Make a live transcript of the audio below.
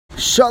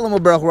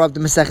Shalom Baruch Rav, the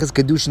Maseches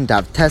Kiddushin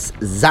Daf Tes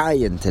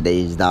Zayin.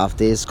 Today's daf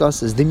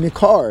discusses the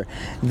mikar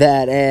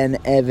that an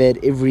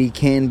Eved Ivri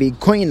can be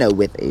koina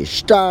with a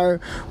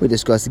star. We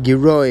discuss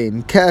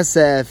Giroin,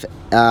 Kesef,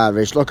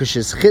 Reish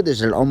Lakish's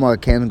Chiddush, and Omar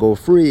can go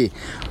free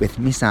with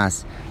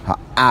Misas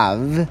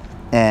Ha'av.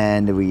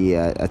 And we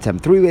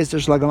attempt 3 ways to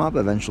shlag him up,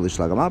 eventually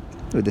shlag him up.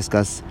 We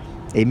discuss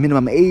a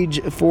minimum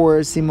age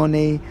for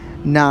Simone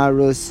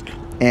Narus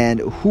and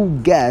who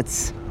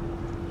gets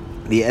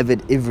the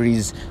Eved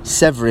Ivri's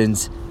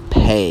severance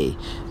pay.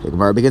 The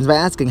Gemara begins by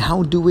asking,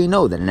 how do we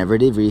know that an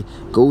Eved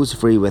Ivri goes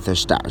free with a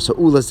star? So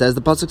Ula says,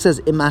 the pasuk says,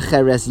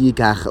 Imacheres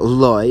yikach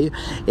loy,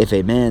 if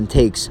a man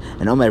takes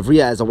an Oma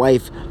Evriya as a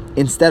wife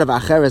instead of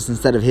Acheres,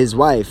 instead of his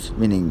wife,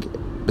 meaning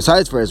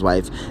besides for his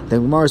wife, the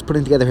Gemara is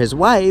putting together his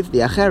wife, the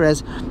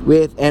Acheres,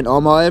 with an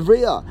Oma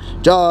Evriya.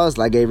 Just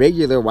like a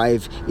regular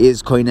wife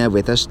is koina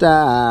with a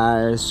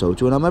star, so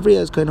too an Oma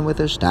Evriya is koina with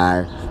a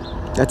star.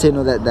 That's it.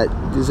 That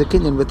there's a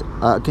kinyan with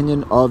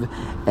kinyan of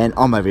an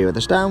Oma Evriya with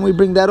a star, and we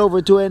bring that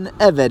over to an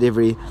Eved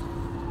Ivri.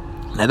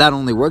 Now that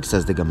only works,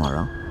 says the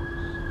Gemara,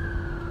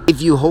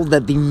 if you hold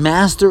that the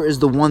master is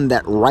the one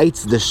that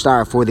writes the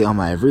star for the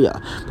Oma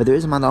Evriya. But there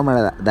is a man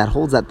that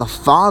holds that the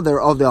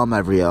father of the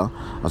Oma Evriya,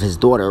 of his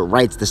daughter,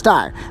 writes the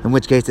star, in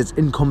which case it's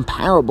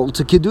incomparable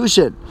to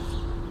Kiddushin.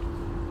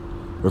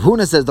 Rav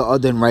Huna says the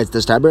Adon writes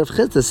the star, but Rav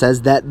Chisda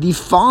says that the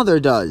father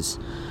does.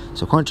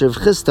 So according to Rav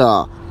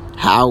Chisda,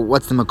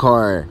 what's the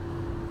makar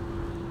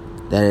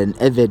that an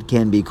Eved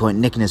can be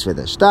niknas with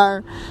a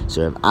star?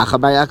 So Rav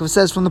Achabar Yaakov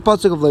says from the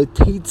pasuk of Lo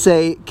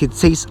Teitze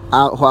Kitzeis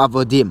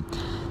Ha'avodim,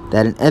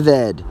 that an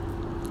Eved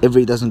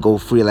Ivri doesn't go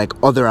free like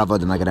other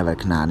Avodim, like an Eved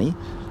Kanani,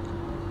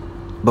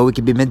 but we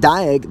could be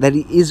medayek that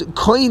he is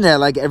koine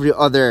like every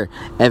other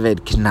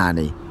Eved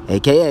Kanani,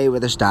 aka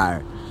with a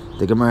star.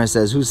 The Gemara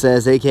says, who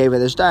says aka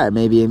with a star?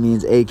 Maybe it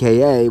means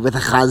aka with a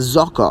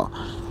chazaka,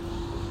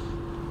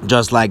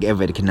 just like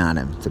Eved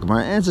Kananim. The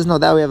Gemara answers, no,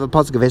 that we have a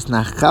pasuk of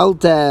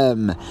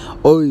Hisnachaltem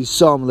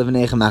Oisam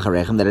Livnechem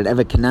Acharechem, that an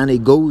Eved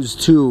Kanani goes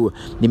to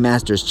the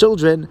master's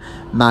children.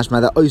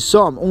 Mashma that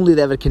Oisam, only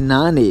the Eved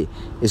Kanani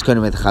is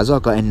going with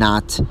Chazaka and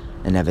not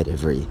an Eved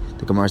Ivri.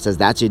 The Gemara says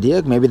that's your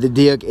diuk. Maybe the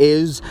diuk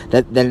is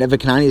that an Eved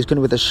Kanani is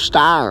going with a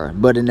star,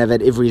 but an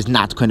Eved Ivri is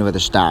not going with a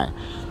star.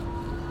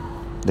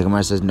 The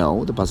Gemara says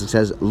no. The pasuk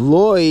says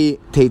Loi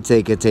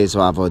Teitze Ketzeis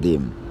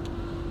Avodim.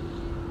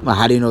 Well,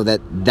 how do you know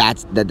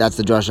that's the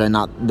drasha and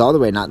not the other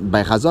way, not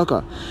by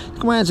chazaka? The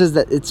Gemara answers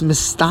that it's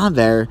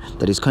mistaver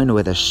that he's kind of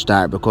with a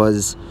star,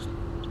 because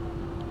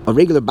a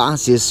regular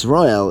Bas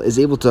Yisrael is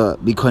able to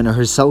be kind of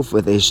herself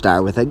with a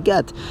star, with a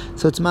get.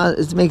 So it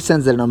makes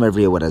sense that an Oma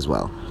Evriya would as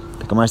well.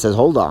 The Gemara says,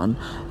 hold on,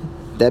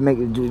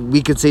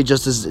 we could say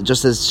just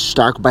as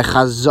stark by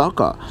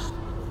chazaka,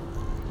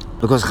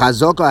 because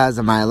chazaka has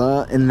a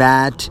maila in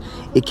that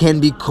it can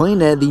be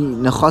koine the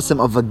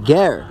nechasim of a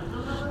ger.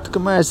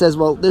 Gemara says,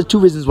 well, there are 2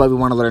 reasons why we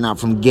want to learn out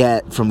from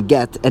get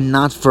and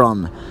not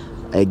from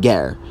a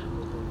ger.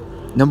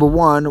 Number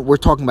 1, we're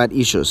talking about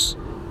ishus,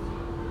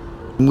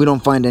 and we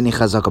don't find any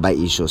chazaka by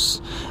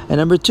ishus. And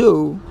number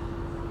 2,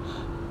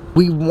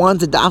 we want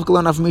to dafka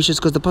learn out from ishus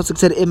because the pasuk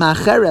said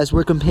imacheres.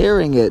 We're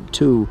comparing it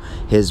to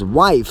his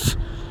wife.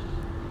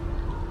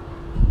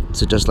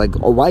 So just like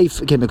a wife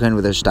can be kind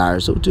with a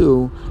star, so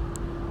too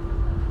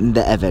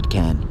the Eved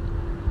can.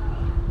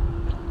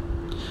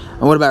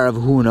 And what about Rav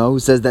Huna, who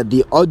says that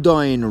the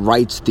Adon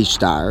writes the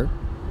star?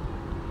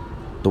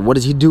 But what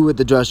does he do with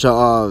the drasha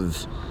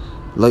of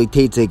Lo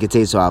Teitze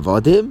Ketzeis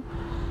Ha'avodim?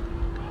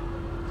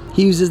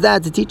 He uses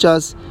that to teach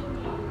us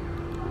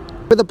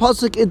for the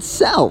pasuk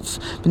itself,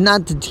 but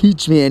not to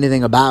teach me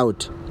anything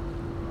about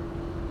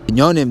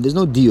Inyonim. There's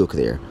no diuk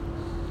there.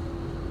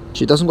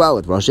 She doesn't go out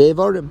with Rosh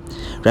Evarim.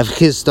 Rav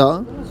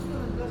Chisda,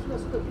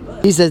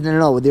 he says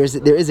no. There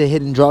is a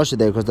hidden drasha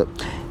there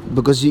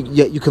because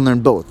you can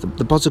learn both.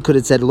 The pasuk could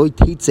have said Lo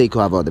Teitze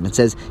Ha'avodim. It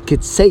says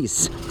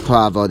Kitzeis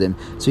Ha'avodim.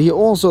 So he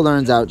also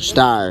learns out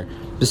star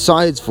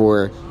besides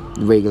for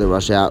regular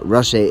Rosh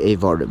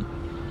Evarim.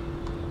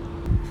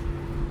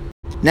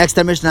 Next,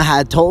 our Mishnah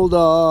had told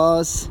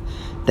us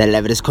that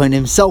Eved is koine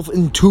himself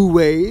in 2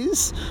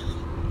 ways.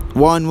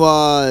 One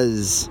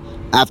was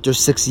after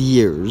 6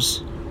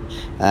 years.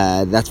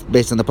 That's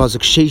based on the pasuk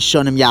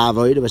Sheishonim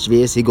Yavoid, which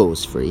he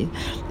goes free,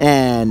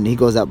 and he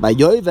goes out by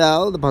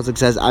Yovel. The pasuk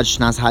says Ad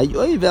Shnas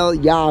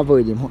HaYovel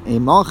Yavoid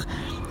Imach,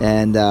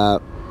 and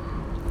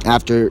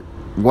after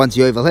once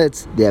Yovel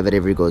hits, the Eved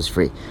Ivri goes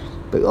free.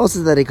 But he also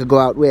said that he could go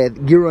out with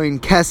Giroin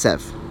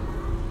Kesef,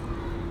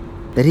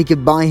 that he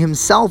could buy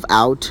himself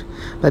out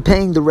by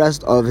paying the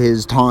rest of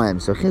his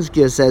time. So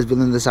Chizkiah says, we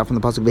learn this out from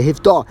the pasuk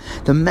V'Hifta,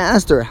 the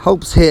master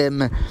helps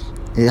his Eved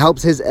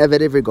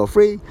Ivri go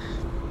free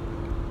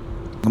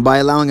by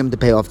allowing him to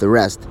pay off the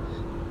rest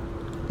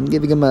and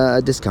giving him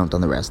a discount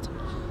on the rest.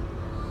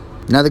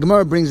 Now the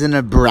Gemara brings in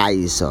a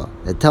braisa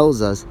that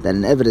tells us that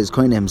an Eved is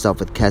koine himself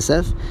with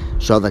kesef,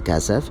 shava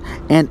kesef,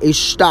 and a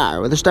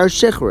star, with a star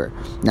shechrer.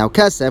 Now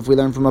kesef, we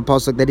learn from a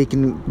pasuk that he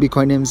can be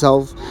koine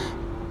himself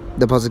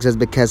The pasuk says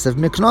bekesef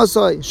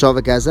miknosoi,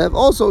 shava kesef,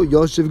 also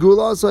yoshiv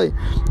gulasoi.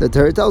 The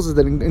Torah tells us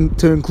that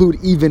to include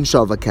even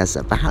shava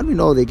kesef. But how do we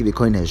know they can be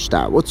kohen his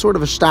shtar? What sort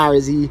of a shtar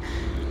is he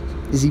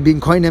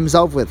being kohen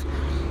himself with?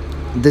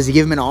 Does he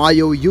give him an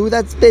IOU?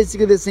 That's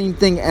basically the same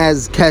thing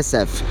as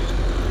kesef.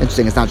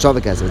 Interesting, it's not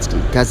shava kesef, it's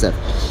kesef.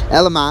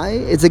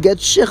 Elamai, it's a get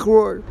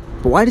shichrur.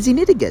 But why does he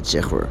need to get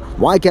shichrur?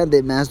 Why can't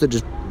the master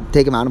just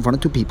take him out in front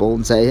of two people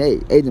and say,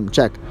 hey, Adam,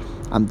 check,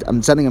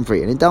 I'm setting him free,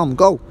 and then tell him,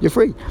 go, you're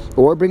free.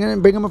 Or bring him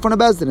in front of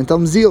Bezdin and tell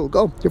him, Zeal,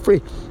 go, you're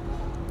free.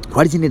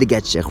 Why does he need to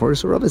get shichrur?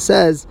 So Rava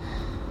says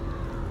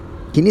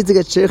he needs to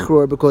get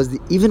shichrur because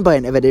even by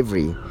an Eved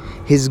Ivri,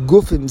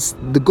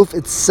 the guf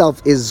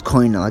itself is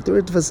koina. Like the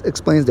Ritva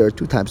explains, there are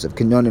two types of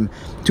kinyonim,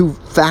 two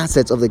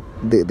facets of the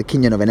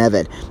kinyon of an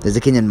Eved. There's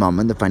the kinyon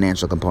mammon, the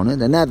financial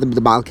component, and that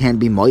the Baal can't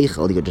be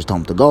moichel, you could just tell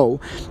him to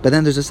go. But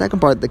then there's the second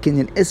part, the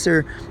kinyon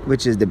iser,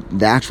 which is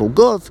the actual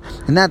guf,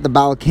 and that the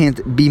Baal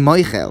can't be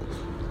moichel.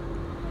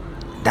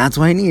 That's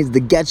why he needs the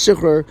get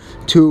shichrur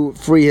to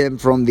free him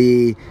from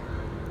the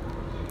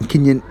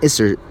kinyon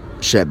iser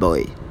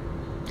sheboy.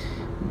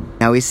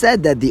 Now, he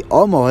said that the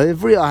Omo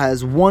Ivriya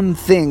has one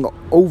thing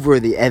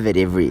over the Evet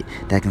Ivri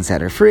that can set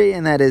her free,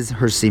 and that is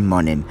her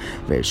Simonim.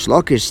 Reish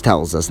Lakish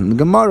tells us in the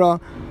Gemara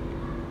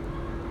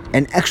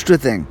an extra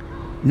thing.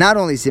 Not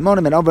only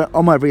Simonim, and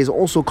Omo Ivriya is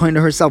also kind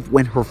to herself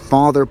when her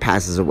father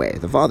passes away.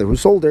 The father who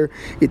sold her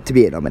to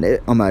be an Omo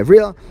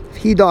Ivriya, if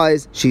he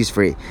dies, she's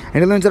free.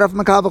 And he learns it off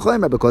Makav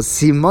Chomer because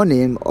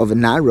Simonim of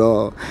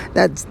Naro,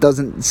 that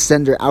doesn't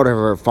send her out of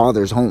her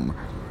father's home.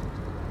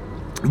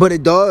 But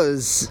it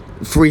does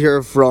free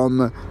her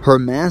from her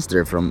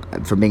master, from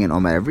being an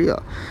Omer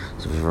Ivriya.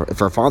 So if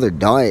her father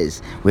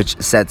dies,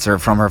 which sets her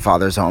from her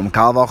father's home,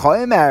 Kal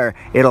V'chomer,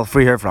 it'll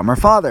free her from her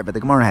father. But the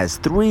Gemara has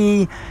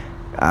three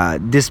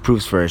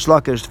disproofs for Reish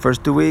Lakish. The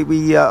first two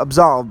we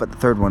absolve, but the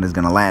third one is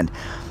going to land.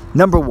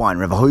 Number one,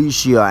 Rav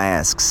Hoshia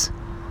asks,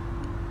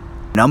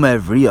 an Omer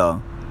Ivriya,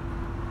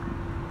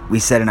 we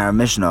said in our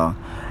Mishnah,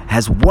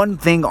 has one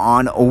thing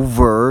on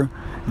over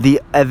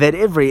the Eved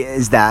Ivri,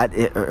 is that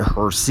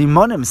her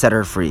Simonim set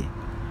her free.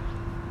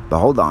 But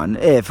hold on,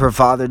 if her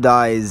father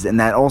dies and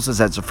that also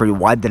sets her free,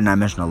 why didn't I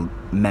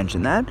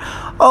mention that?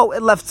 Oh,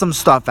 it left some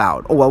stuff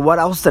out. Oh, well, what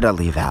else did I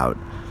leave out?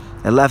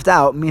 It left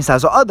out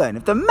Misas Adin.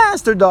 If the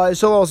master dies,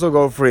 she'll also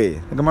go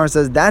free. The Gemara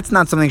says that's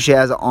not something she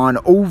has on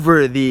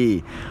over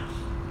the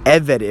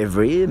Eved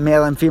Ivri,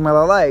 male and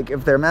female alike.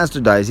 If their master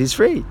dies, he's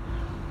free.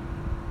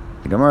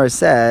 The Gemara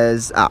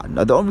says,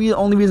 no, the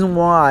only reason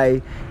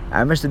why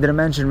I didn't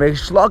mention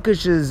Reish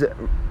Lakish's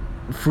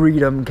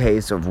freedom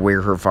case of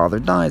where her father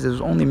dies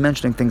is only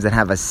mentioning things that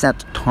have a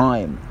set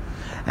time.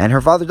 And her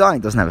father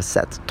dying doesn't have a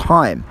set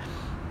time.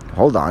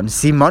 Hold on,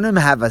 Simonim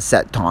have a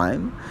set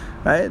time,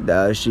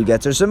 right? She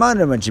gets her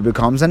Simonim when she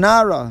becomes a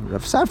Nara.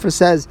 Rav Safra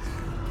says,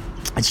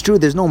 it's true,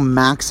 there's no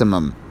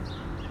maximum.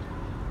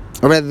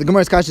 Or rather, the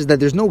Gemara's kasha is that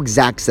there's no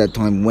exact set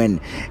time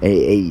when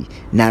a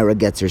Nara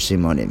gets her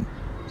Simonim.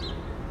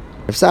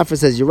 If Safra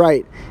says you're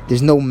right,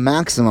 there's no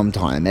maximum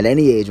time. At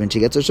any age, when she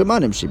gets her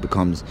shemanim, she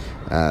becomes,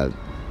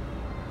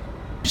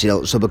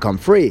 she'll become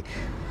free.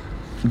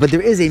 But there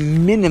is a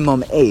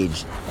minimum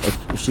age.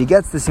 If she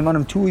gets the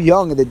simanim too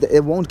young,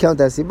 it won't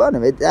count as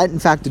simanim. It, in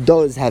fact, it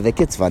does have a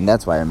kitzvah, and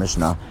that's why our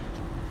Mishnah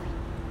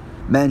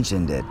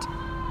mentioned it.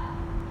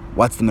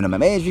 What's the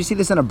minimum age? We see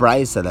this in a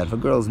brayso that if a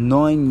girl is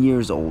 9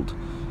 years old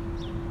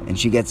and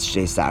she gets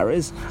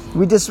sheisaris,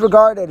 we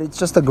disregard it. It's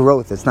just a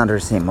growth. It's not her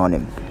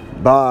simanim.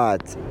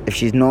 But if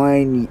she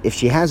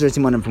has her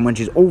simanim from when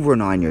she's over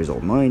 9 years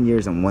old, 9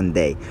 years and 1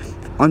 day,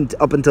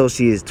 up until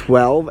she is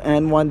 12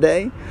 and 1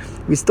 day,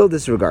 we still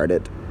disregard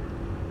it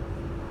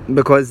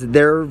because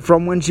they're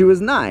from when she was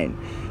 9.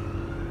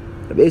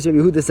 Rabbi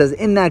Yehuda says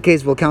in that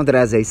case we'll count it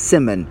as a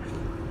siman.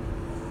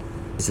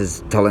 This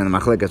is telling the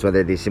machlekas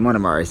whether the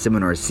simanim are a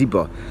siman or a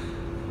sipa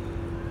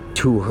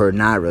to her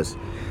naras.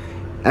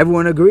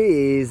 Everyone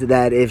agrees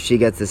that if she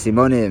gets the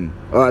simonim,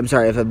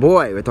 if a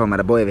boy, we're talking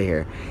about a boy over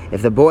here,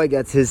 if the boy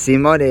gets his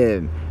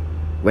simonim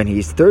when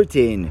he's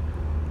 13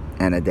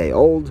 and a day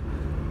old,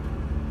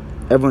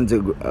 everyone's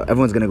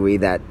going to agree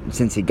that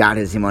since he got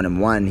his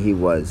simonim when he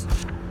was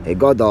a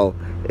gadol,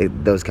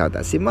 those count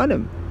as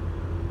simonim.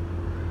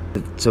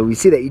 So we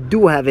see that you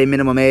do have a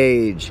minimum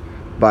age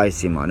by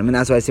simonim, and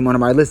that's why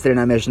simonim are listed in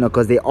our Mishnah,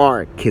 because they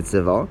are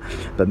kitzvah.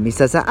 But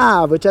misas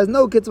ha'av, which has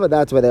no kitzvah,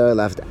 that's why they are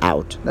left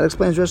out. That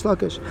explains Reish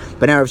Lakish.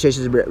 But now Rav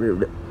Sheshes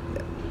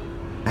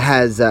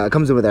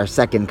comes in with our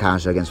second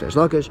kasha against Reish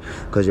Lakish,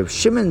 because Rav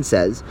Shimon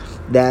says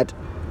that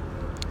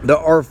there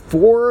are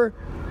 4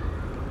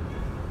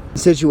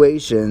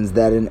 situations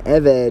that an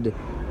Eved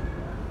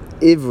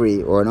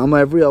Ivri or an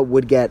Omer Ivriya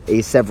would get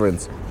a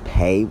severance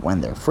pay when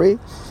they're free.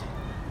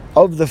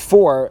 Of the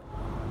 4,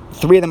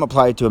 3 of them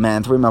apply to a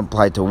man, 3 of them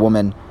apply to a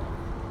woman,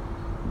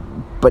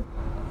 but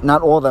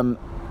not all of them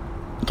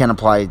can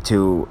apply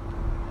to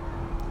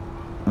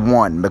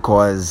one,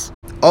 because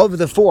of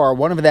the 4,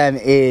 one of them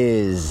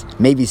is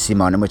maybe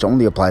simanim, which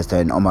only applies to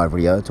an Omer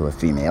Ivriya, to a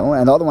female,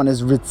 and the other one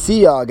is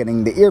ritzia,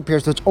 getting the ear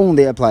pierced, which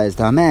only applies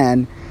to a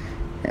man.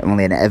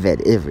 only an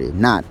Eved Ivri,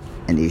 not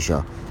an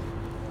Isha.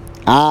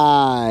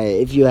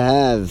 If you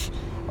have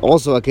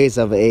also a case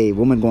of a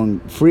woman going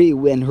free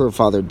when her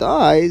father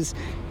dies,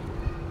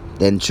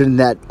 then shouldn't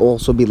that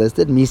also be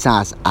listed?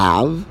 Misas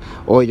Av?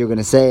 Or you're going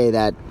to say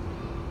that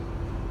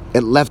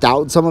it left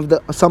out some of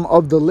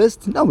the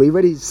list? No, we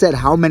already said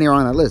how many are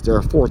on that list. There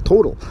are 4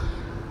 total.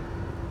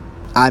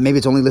 Maybe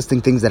it's only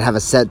listing things that have a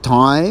set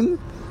time.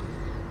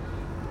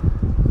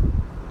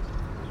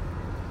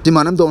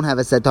 Simanim don't have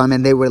a set time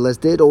and they were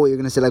listed. Or you're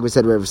going to say, like we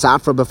said, we have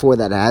Safra before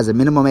that, it has a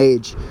minimum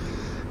age.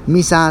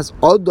 Misas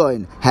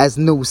Odoin has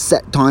no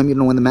set time. You don't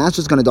know when the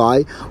master's going to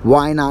die.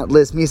 Why not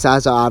list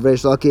Misas Av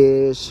Reish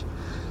Lakish?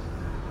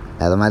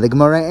 Elamai the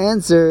Gemara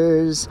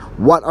answers.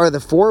 What are the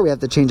 4? We have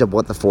to change up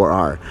what the 4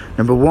 are.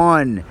 Number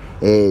 1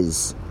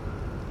 is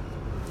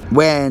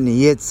when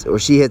he hits or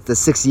she hits the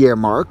 6-year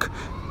mark,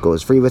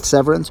 goes free with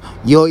severance.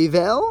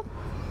 Yoivel.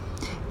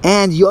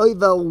 And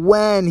Yoivel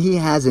when he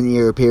has an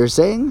ear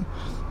piercing,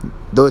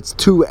 though it's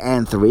 2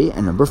 and 3.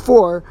 And number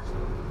 4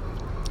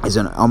 is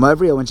an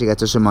Amavriya when she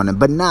gets her Shimonim,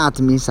 but not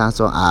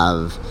Misaso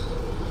Av,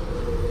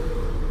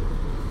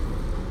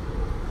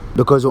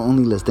 because we're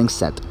only listing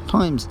set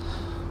times.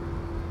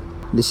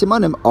 The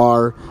Shimonim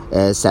are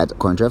set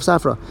according to Rav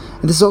Safra.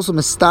 And this is also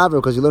Mistavra,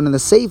 because you learn in the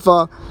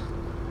Seifa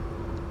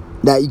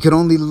that you can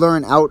only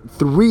learn out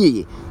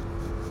 3,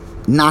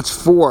 not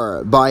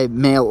 4, by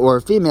male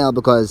or female,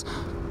 because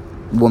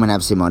women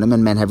have Simonim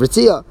and men have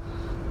Ritzia.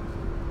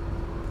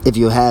 If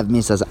you have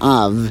Misas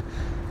Av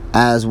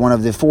as one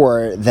of the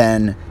 4,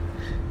 then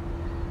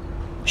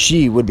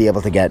she would be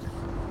able to get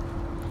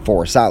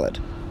 4 solid,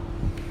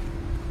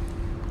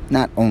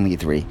 not only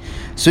 3.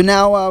 So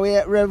now we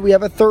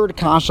have a third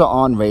kasha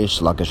on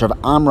Reish Lakish. Rav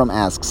Amram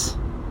asks,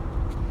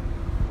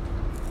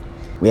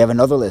 we have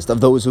another list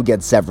of those who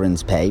get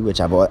severance pay, which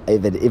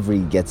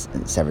Ivri gets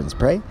severance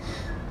pay.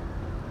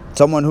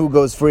 Someone who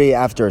goes free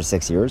after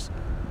 6 years.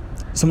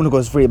 Someone who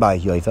goes free by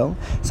Yoifel.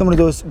 Someone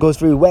who goes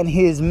free when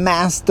his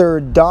master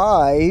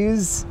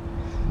dies.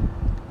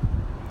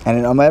 And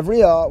in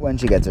Amavriya, when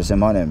she gets her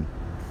Simonim.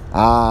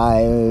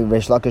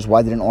 Reish Lakish,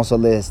 why didn't also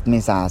list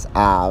Misas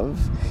Av?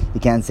 You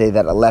can't say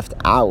that it left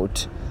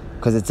out,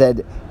 because it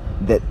said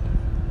that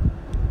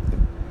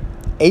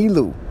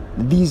Elu,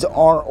 these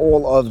are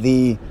all of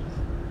the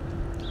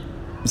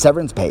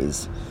severance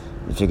pays.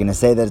 If you're going to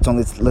say that it's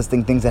only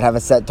listing things that have a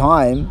set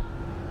time,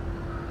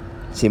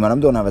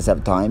 Simanim don't have a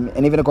set time,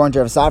 and even according to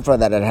Rav Safra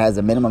that it has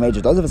a minimum age,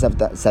 it does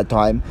have a set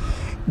time.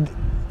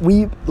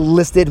 We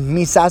listed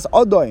Misas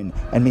Odoin,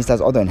 and Misas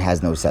Odoin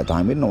has no set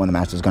time. We don't know when the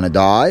master is going to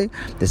die.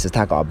 This is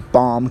Taka, a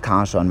bomb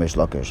kasha on Reish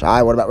Lakish.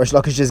 What about Reish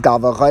Lakish's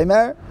Galva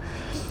Chaimer?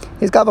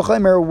 His Galva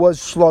Chaimer was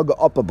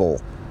slug-upable,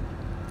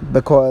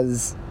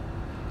 because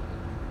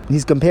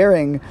he's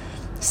comparing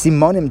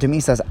Simonim to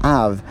Misas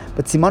Av,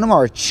 but Simonim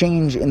are a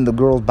change in the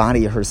girl's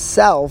body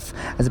herself,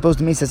 as opposed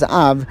to Misas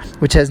Av,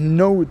 which has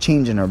no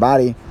change in her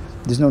body.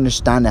 There's no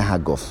Nishtana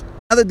Haguf.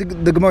 Now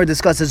the Gemara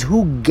discusses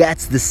who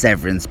gets the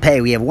severance pay.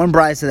 We have one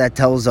brisa that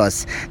tells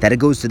us that it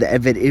goes to the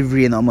Eved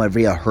Ivri and the Amma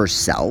Ivriya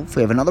herself.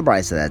 We have another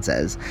brisa that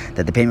says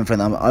that the payment from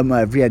the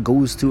Amma Ivriya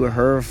goes to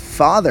her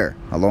father,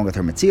 along with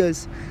her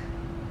Metzias.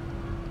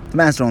 The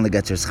master only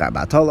gets her Schar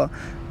B'Atola.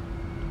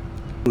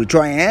 We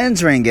try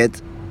answering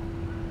it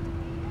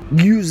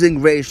using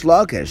Reish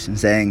Lakish and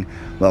saying,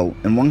 well,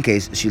 in one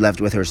case she left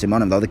with her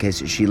Simonim, in the other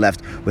case she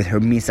left with her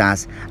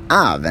Misas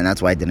Av, and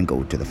that's why it didn't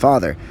go to the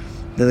father.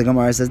 The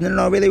Gemara says,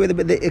 no, really,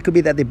 it could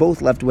be that they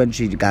both left when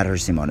she got her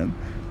Simonim.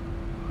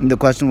 And the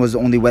question was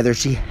only whether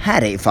she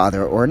had a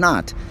father or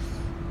not.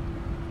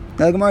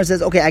 Now the Gemara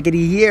says, okay, I could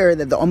hear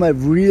that the Amma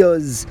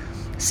Ivriya's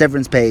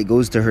severance pay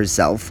goes to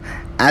herself,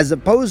 as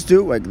opposed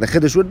to, like the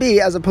Chiddush would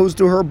be, as opposed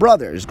to her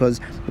brothers. Because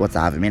what's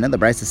the Havamina? The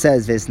Brisa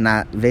says,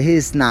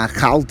 V'hisna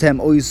chaltem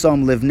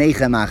oisom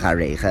livnechem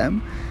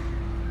acharechem,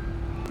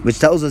 which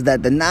tells us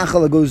that the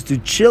nachala goes to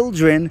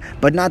children,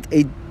 but not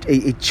a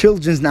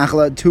children's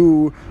nachala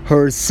to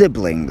her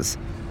siblings.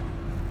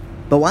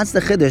 But what's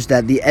the Chiddush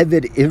that the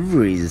Eved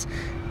Ivri's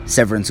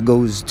severance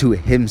goes to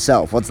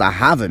himself? What's the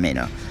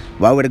Havamina?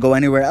 Why would it go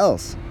anywhere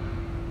else?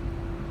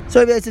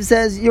 So Yosef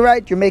says, you're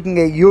right, you're making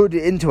a yud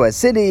into a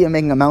city, you're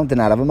making a mountain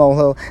out of a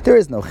molehill. There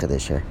is no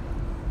Chiddush here.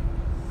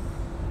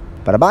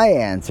 But Abaye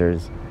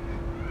answers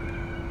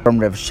from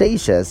Rav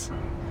Sheshes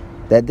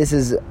that this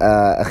is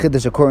a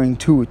Chiddush according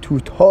to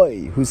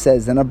Toy, who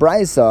says in a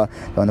Brisa,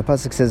 when the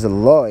pasuk says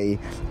Eloi,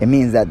 it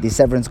means that the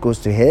severance goes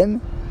to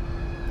him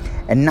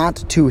and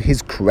not to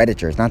his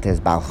creditors, not to his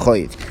Baal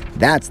Choiv.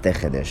 That's the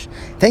Chiddush.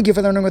 Thank you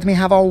for learning with me.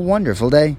 Have a wonderful day.